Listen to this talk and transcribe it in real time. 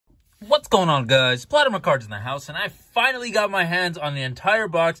What's going on, guys? Platinum Cards in the house, and I finally got my hands on the entire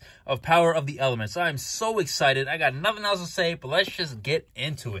box of Power of the Elements. I am so excited. I got nothing else to say, but let's just get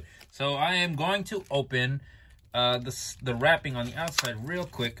into it. So I am going to open the wrapping on the outside real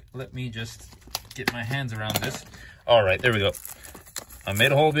quick. Let me just get my hands around this. All right, there we go. I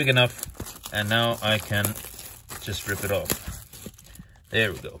made a hole big enough, and now I can just rip it off.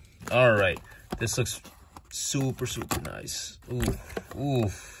 There we go. All right, this looks super nice. Ooh.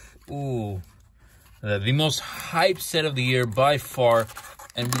 The most hyped set of the year by far,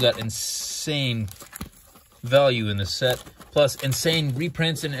 and we got insane value in this set, plus insane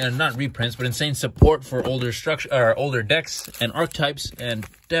reprints and not reprints, but insane support for older decks and archetypes, and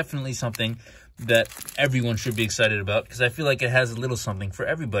definitely something that everyone should be excited about because I feel like it has a little something for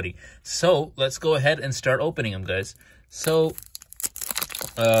everybody. So let's go ahead and start opening them, guys. So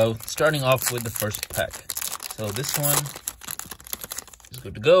starting off with the first pack. So this one is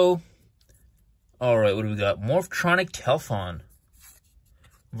good to go. All right, what do we got? Morphtronic Telphon,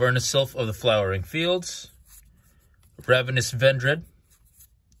 Sylph of the Flowering Fields, Ravenous Vendread,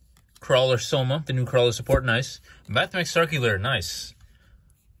 Crawler Soma, the new Crawler support, nice. Mathematic Circular, nice.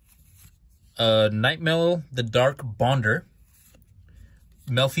 Nightmellow, the Dark Bonder.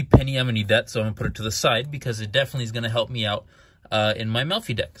 Melfi Penny, I'm going to need that, so I'm going to put it to the side because it definitely is going to help me out in my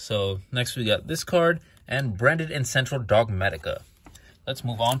Melfi deck. So next we got this card and Branded and Central Dogmatica. Let's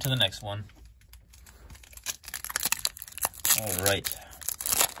move on to the next one. All right.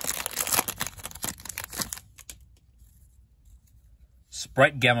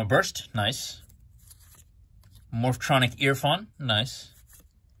 Sprite Gamma Burst, nice. Morphtronic Earphon, nice.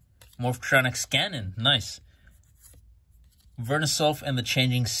 Morphtronic Scannon, nice. Sylph and the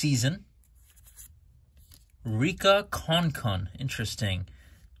Changing Season. Rika Concon, interesting.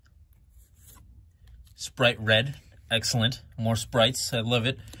 Sprite Red, excellent. More sprites, I love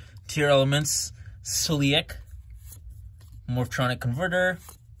it. Tier Elements, Celiac. Morphtronic Converter,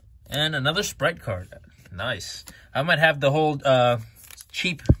 and another Sprite card. Nice. I might have the whole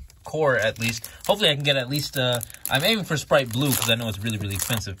cheap core at least. Hopefully I can get at least, I'm aiming for Sprite Blue because I know it's really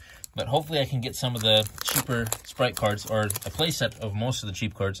expensive. But hopefully I can get some of the cheaper Sprite cards or a playset of most of the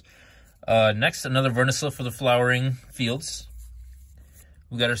cheap cards. Next, another Sylph for the Flowering Fields.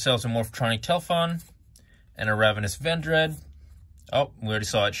 We got ourselves a Morphtronic Telphon and a Ravenous Vendread. Oh, we already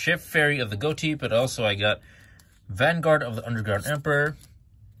saw it. Shift Fairy of the Goatee, but also I got Vanguard of the Underground Emperor,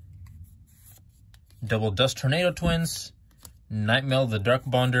 Double Dust Tornado Twins, Nightmell the Dark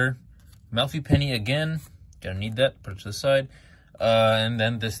Bonder, Melfi Penny again, gonna need that, put it to the side, and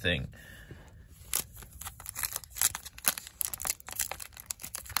then this thing.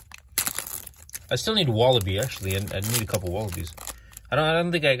 I still need Wallaby actually, and I need a couple Wallabies. I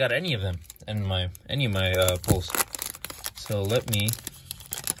don't think I got any of them in any of my pulls. So let me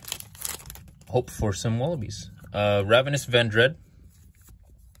hope for some Wallabies. Ravenous Vendread,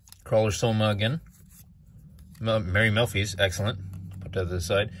 Crawler Soma again, Merry Melfi's, excellent, put that to the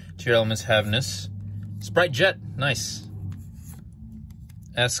side. Tier Elements Havness, Sprite Jet, nice.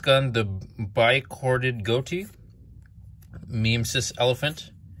 Ascon the Bicorded Goatee, Memesis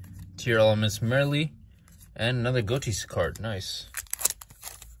Elephant, Tier Elements Merrily, and another Goatee card, nice.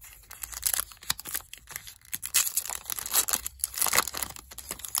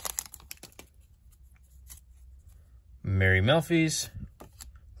 Merry Melfi's,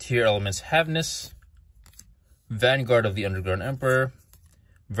 Tier Elements Havness, Vanguard of the Underground Emperor,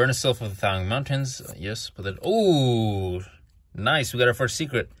 Sylph of the Thawing Mountains, yes, put that, oh, nice, we got our first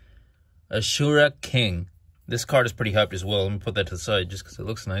secret, Ashura King. This card is pretty hyped as well, let me put that to the side just because it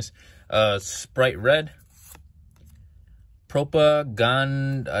looks nice. Sprite Red,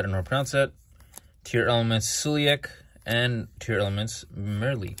 Propagand, I don't know how to pronounce that, Tier Elements Celiac, and Tier Elements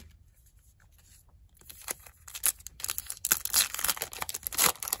Merrily.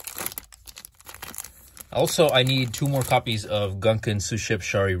 Also, I need 2 more copies of Gunkan Suship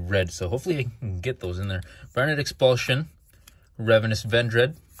Shari Red, so hopefully I can get those in there. Branded Expulsion, Ravenous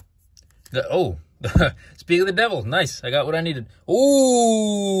Vendread. Oh, Speak of the Devil, nice, I got what I needed. Ooh!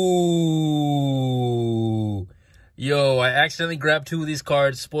 Yo, I accidentally grabbed 2 of these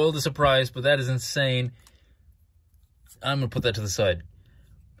cards, spoiled the surprise, but that is insane. I'm going to put that to the side.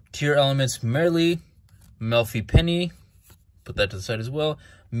 Tier Elements Merrily, Melfi Penny, put that to the side as well.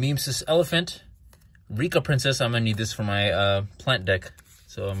 Memesis Elephant. Rika Princess, I'm going to need this for my plant deck,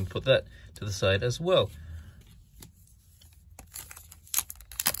 so I'm going to put that to the side as well.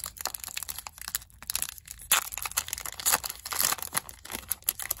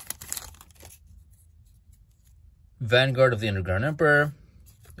 Vanguard of the Underground Emperor,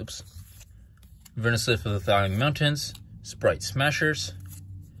 Sylph of the Thawing Mountains, Sprite Smashers,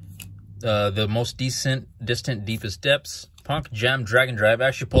 the most distant, deepest depths. Punk Jam Dragon Drive. I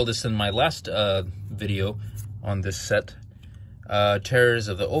actually pulled this in my last video on this set. Terrors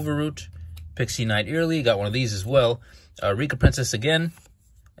of the Overroot. Pixie Night Eerily. Got one of these as well. Rika Princess again.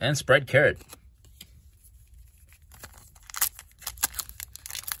 And Sprite Carrot.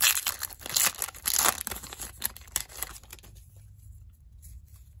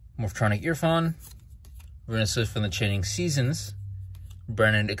 Morphtronic Earphone. Renaissance from the Chaining Seasons.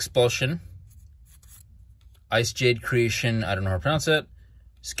 Branded Expulsion. Ice Jade Creation, I don't know how to pronounce that.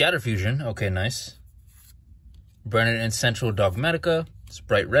 Scatter Fusion, okay, nice. Branded and Central Dogmatica.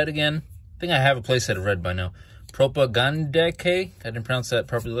 Sprite Red again. I think I have a playset of red by now. Propagandeke, I didn't pronounce that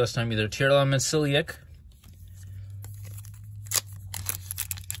properly last time either. Tier Element Celiac.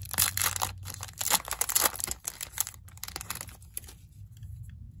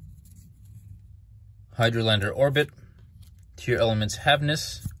 Hydrolander Orbit. Tier Elements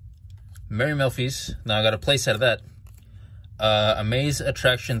Havness. Merry Melfies. Now I got a playset of that. Amaze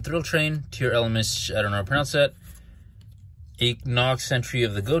Attraction Thrill Train. Tier Elements, I don't know how to pronounce that. Equinox Sentry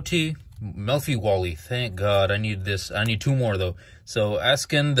of the Goatee. Melfi Wally. Thank God. I need this. I need two more though. So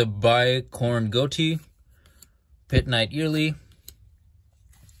Askin the Bicorn Goatee. Pit Night Eerily.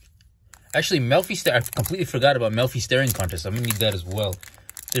 Actually, Melfi I completely forgot about Melfi Staring Contest. I'm gonna need that as well.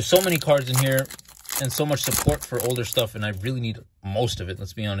 There's so many cards in here. And so much support for older stuff, and I really need most of it,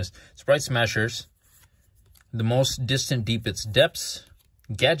 let's be honest. Sprite Smashers, The Most Distant Deepest Depths,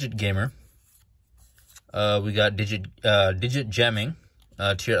 Gadget Gamer, we got Digit Jamming,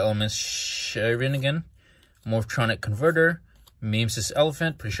 Tier Elements Sharon again, Morphtronic Converter, Memesis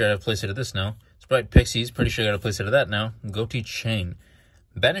Elephant, pretty sure I have a playset of this now, Sprite Pixies, pretty sure I got a playset of that now, Goatee Chain.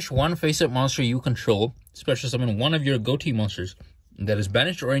 Banish one face-up monster you control, special summon one of your Goatee monsters that is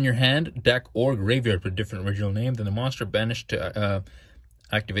banished or in your hand, deck, or graveyard with a different original name than the monster banished to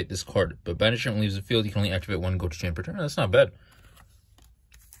activate this card. But banishment leaves the field, you can only activate one Goatee Chain per turn. That's not bad.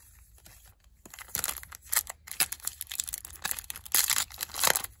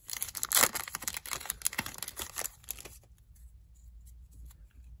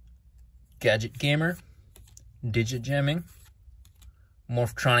 Gadget Gamer, Digit Jamming,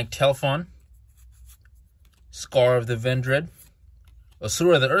 Morphtronic Telphon, Scar of the Vendread,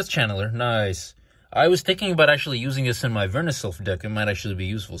 Asura the Earth Channeler, nice. I was thinking about actually using this in my Vernisylph deck. It might actually be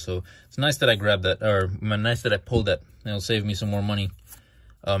useful, so it's nice that I grabbed that, or nice that I pulled that. It'll save me some more money.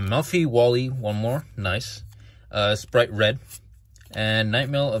 Melfi Wally, one more, nice. Sprite Red, and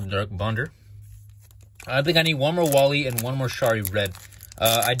Nightmail of Dark Bonder. I think I need one more Wally and one more Shari Red.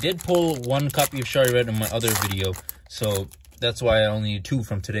 I did pull one copy of Shari Red in my other video, so that's why I only need two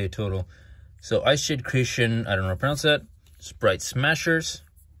from today total. So Ice Jade Creation, I don't know how to pronounce that. Sprite Smashers,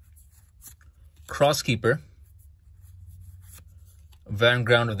 Crosskeeper,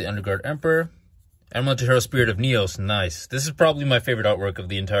 Vanguard of the Underguard Emperor, Emerald to Hero Spirit of Neos, nice. This is probably my favorite artwork of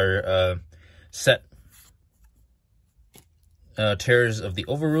the entire set. Terrors of the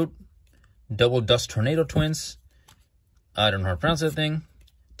Overroot, Double Dust Tornado Twins, I don't know how to pronounce that thing,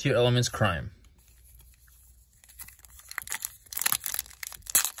 Tier Elements Crime.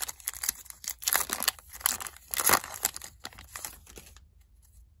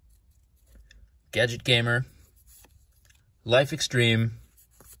 Gadget Gamer, Life Extreme,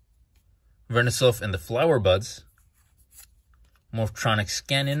 Vernisylph and the Flower Buds, Morphtronic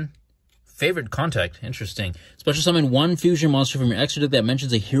Scannin, Favorite Contact, interesting. Special summon one fusion monster from your extra deck that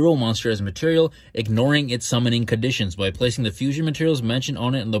mentions a hero monster as material, ignoring its summoning conditions by placing the fusion materials mentioned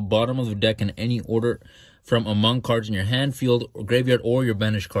on it in the bottom of the deck in any order from among cards in your hand, field, or graveyard, or your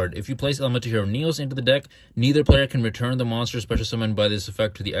banished card. If you place Elemental Hero Neos into the deck, neither player can return the monster special summoned by this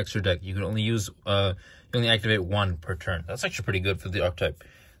effect to the extra deck. You can only use, you only activate one per turn. That's actually pretty good for the archetype.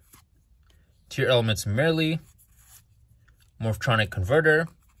 Tier Elements Merely, Morphtronic Converter,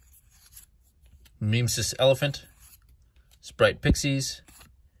 Memesis Elephant, Sprite Pixies,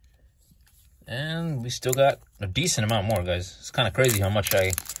 and we still got a decent amount more, guys. It's kind of crazy how much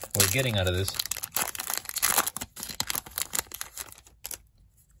we're getting out of this.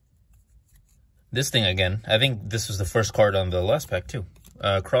 This thing again, I think this was the first card on the last pack too.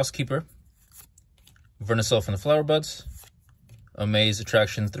 Crosskeeper, Vernisylph and the Flower Buds, Amaze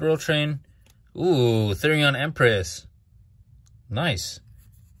Attraction Thrill Train, ooh, Therion Empress, nice.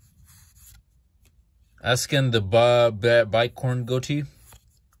 Askin the Bicorn Goatee,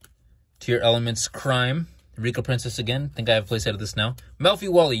 Tier Elements Crime, Rika Princess again, think I have a playset of this now. Melfi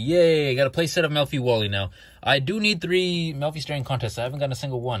Wally, yay, I got a playset of Melfi Wally now. I do need 3 Melfi Staring Contests, I haven't gotten a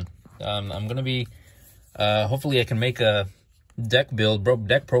single one. I'm going to be, hopefully I can make a deck build,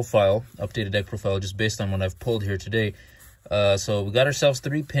 deck profile, updated deck profile, just based on what I've pulled here today. So we got ourselves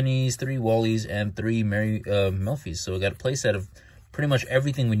 3 pennies, 3 Wallies, and 3 Merry Melfies. So we got a playset of pretty much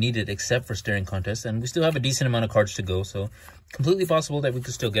everything we needed except for staring contest, and we still have a decent amount of cards to go. So completely possible that we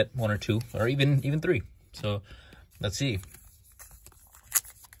could still get 1 or 2, or even 3. So let's see.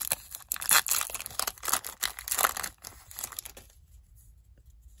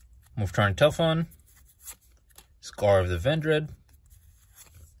 Morphtronic Telphon, Scar of the Vendread,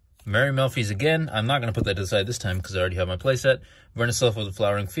 Merry Melfies again. I'm not going to put that to the side this time because I already have my playset. Vernisylph of the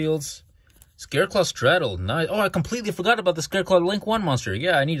Flowering Fields, Scareclaw Straddle. Nice. Oh, I completely forgot about the Scareclaw Link 1 monster.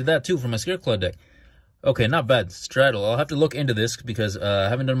 Yeah, I needed that too for my Scareclaw deck. Okay, not bad. Straddle. I'll have to look into this because I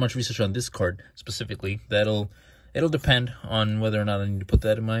haven't done much research on this card specifically. It'll depend on whether or not I need to put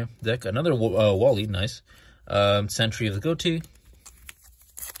that in my deck. Another Wally. Nice. Sentry of the Goatee.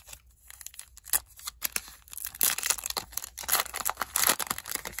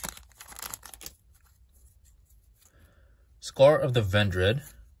 Scar of the Vendread,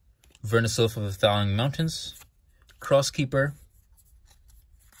 Vernisylph of the Thawing Mountains, Crosskeeper,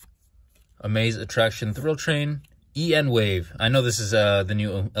 Amaze Attraction Thrill Train, EN Wave. I know this is the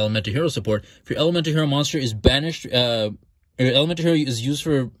new Elemental Hero support. If your Elemental Hero monster is banished, your Elemental Hero is used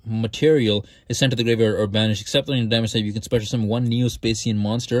for material, is sent to the graveyard or banished, except on your damage type, you can special summon 1 Neo-Spacian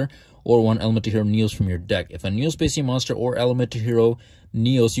monster or 1 Elemental Hero Neos from your deck. If a Neo-Spacian monster or Elemental Hero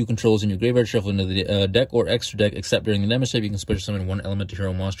Neos you control is in your graveyard, shuffle into the deck or extra deck, except during the damage type, you can special summon 1 Elemental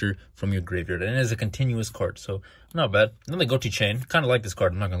Hero monster from your graveyard. And it is a continuous card, so not bad. And then the Goatee Chain. Kind of like this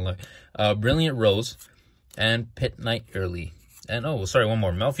card, I'm not going to lie. Brilliant Rose and Pit Knight Early. And, oh, sorry, one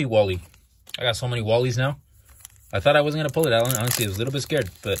more. Melfi Wally. I got so many Wallies now. I thought I wasn't going to pull it, Alan. Honestly, I was a little bit scared,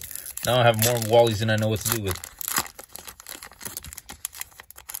 but now I have more Wallies than I know what to do with.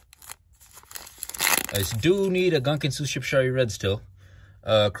 I do need a Gunkin Ship Shari Red still.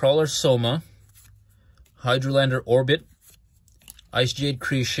 Crawler Soma, Hydrolander Orbit, Ice Jade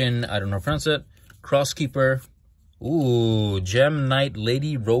Creation, I don't know how to pronounce it, Crosskeeper, ooh, Gem Knight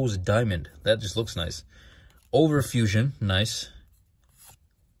Lady Rose Diamond, that just looks nice. Overfusion, nice.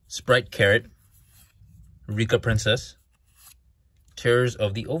 Sprite Carrot, Rika Princess, Terrors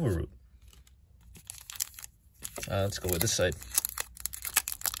of the Overroot. Let's go with this side.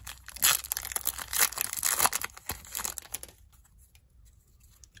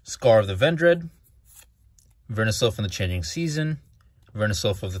 Scar of the Vendread, Vernisylph in the Changing Season,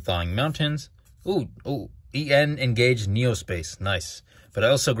 Vernisylph of the Thawing Mountains. Ooh, EN Engaged Neospace, nice. But I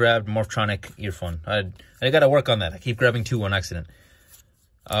also grabbed Morphtronic Earphone. I gotta work on that. I keep grabbing 2 on accident.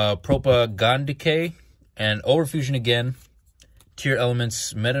 Propagandicate and Overfusion again. Tier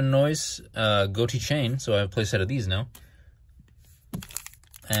Elements Meta Noise, Goatee Chain. So I have a playset of these now.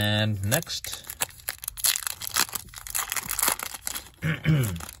 And next.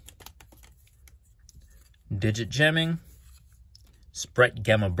 Digit Jamming, Sprite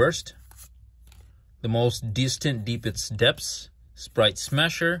Gamma Burst, The Most Distant Deepest Depths, Sprite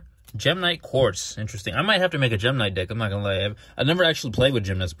Smasher, Gem Knight Quartz. Interesting. I might have to make a Gem Knight deck. I'm not going to lie. I've never actually played with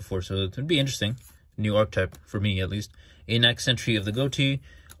Gem Knights before, so it would be interesting. New archetype, for me at least. Inax Sentry of the Goatee,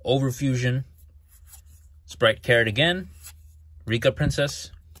 Overfusion, Sprite Carrot again, Rika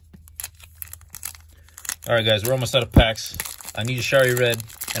Princess. Alright guys, we're almost out of packs. I need a Shari Red,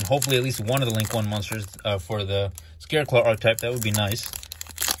 and hopefully at least one of the Link 1 monsters for the Scareclaw archetype. That would be nice.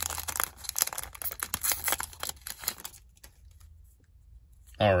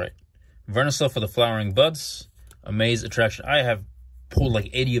 Alright. Vernisylph for the Flowering Buds. Amaze Attraction. I have pulled like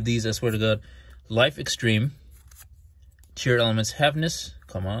 80 of these, I swear to God. Life Extreme. Tier Elements Heaviness.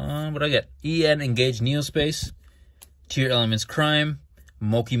 Come on, what do I get? EN Engaged Neospace. Tier Elements Crime.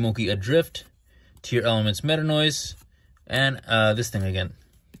 Moki Moki Adrift. Tier Elements Meta Noise. And this thing again.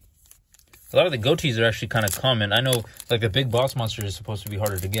 A lot of the Goatees are actually kind of common. I know, like, the big boss monster is supposed to be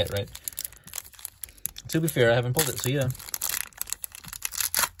harder to get, right? To be fair, I haven't pulled it, so yeah.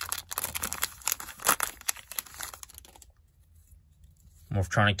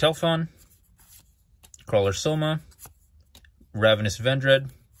 Morphtronic Telphon. Crawler Soma. Ravenous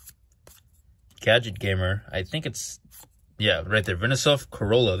Vendread. Gadget Gamer. I think it's, yeah, right there. Vernisylph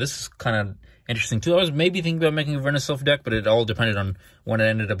Corolla. This is kind of interesting too. I was maybe thinking about making a Vernisylph deck, but it all depended on what I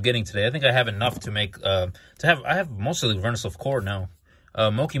ended up getting today. I think I have enough to make, I have most of the Vernisylph core now.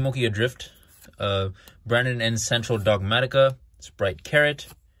 Moki Moki Adrift, Brandon and Central Dogmatica, Sprite Carrot,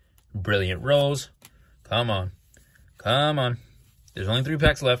 Brilliant Rose. Come on. Come on. There's only 3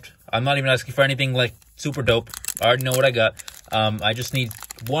 packs left. I'm not even asking for anything like super dope. I already know what I got. I just need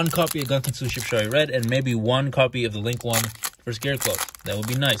 1 copy of Gunkin Ship Shari Red and maybe 1 copy of the Link 1 for Scareclaw. That would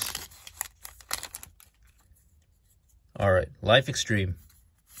be nice. Alright, Life Extreme.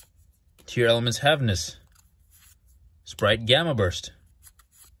 Tier Elements Heaviness. Sprite Gamma Burst.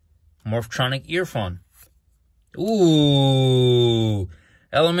 Morphtronic Earphone. Ooh.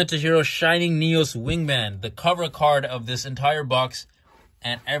 Elemental Hero Shining Neos Wingman. The cover card of this entire box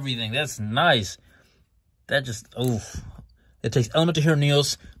and everything. That's nice. That just, oof. It takes Elemental Hero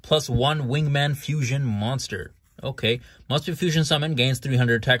Neos plus 1 Wingman Fusion monster. Okay. Must be fusion summoned. Gains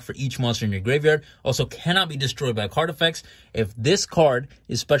 300 attack for each monster in your graveyard. Also cannot be destroyed by card effects. If this card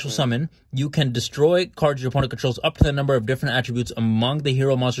is special summon, you can destroy cards your opponent controls up to the number of different attributes among the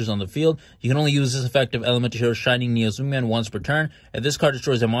hero monsters on the field. You can only use this effect of Elemental Hero Shining Neos Wingman once per turn. If this card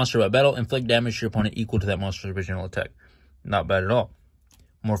destroys a monster by battle, inflict damage to your opponent equal to that monster's original attack. Not bad at all.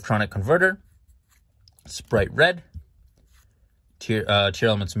 Morphtronic Converter. Sprite Red. Tier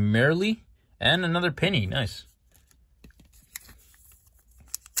Elements Merrily. And another Penny. Nice.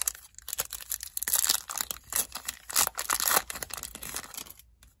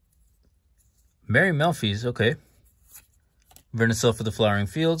 Mary Melfi's, okay. Vernicel for the Flowering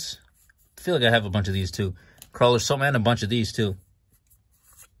Fields. I feel like I have a bunch of these too. Crawler Soul and a bunch of these too.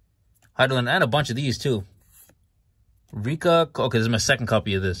 Heidelin and a bunch of these too. Rika, okay, this is my second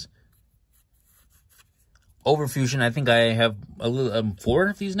copy of this. Overfusion, I think I have a little 4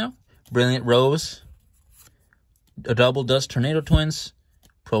 of these now. Brilliant Rose. A Double Dust Tornado Twins.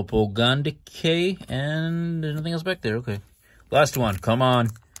 Propagandicate, and there's nothing else back there. Okay. Last one. Come on.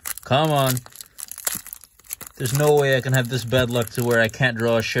 Come on. There's no way I can have this bad luck to where I can't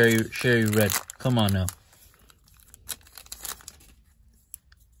draw a Sherry Red. Come on now.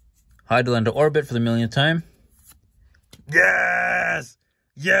 Heidelin to Orbit for the millionth time. Yes!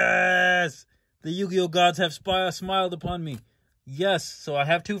 Yes! The Yu-Gi-Oh! Gods have smiled upon me. Yes, so I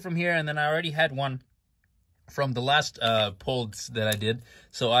have 2 from here, and then I already had 1 from the last polls that I did.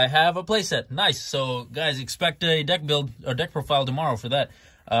 So I have a playset. Nice. So, guys, expect a deck build or deck profile tomorrow for that.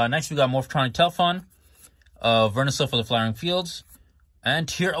 Next, we got Morphtronic Telphon. Vernicel for the Flowering Fields. And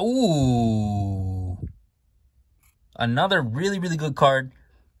here, ooh. Another really, really good card.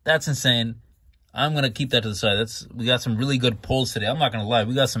 That's insane. I'm going to keep that to the side. We got some really good pulls today. I'm not going to lie.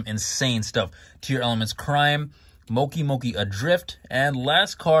 We got some insane stuff. Tier Elements Crime. Moki Adrift. And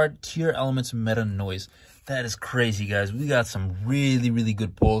last card, Tier Elements Meta Noise. That is crazy, guys. We got some really, really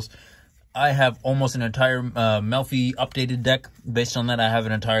good pulls. I have almost an entire Melfi updated deck based on that. I have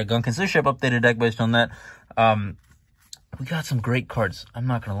an entire Gunkin Ship updated deck based on that. We got some great cards. I'm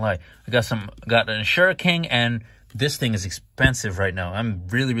not going to lie. We got an Ashura King, and this thing is expensive right now. I'm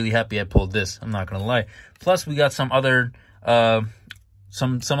really, really happy I pulled this. I'm not going to lie. Plus, we got some other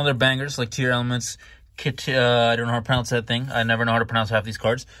some other bangers like Tier Elements. I don't know how to pronounce that thing. I never know how to pronounce half these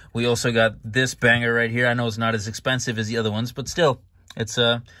cards. We also got this banger right here. I know it's not as expensive as the other ones, but still, it's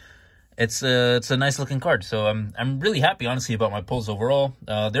a nice looking card. So I'm really happy, honestly, about my pulls overall.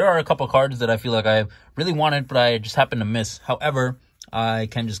 There are a couple cards that I feel like I really wanted, but I just happened to miss. However, I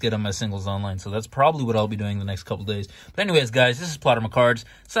can just get them as singles online. So that's probably what I'll be doing the next couple days. But anyways, guys, this is Plotter Cards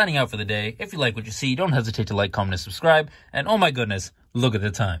signing out for the day. If you like what you see, don't hesitate to like, comment, and subscribe. And oh my goodness, look at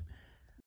the time.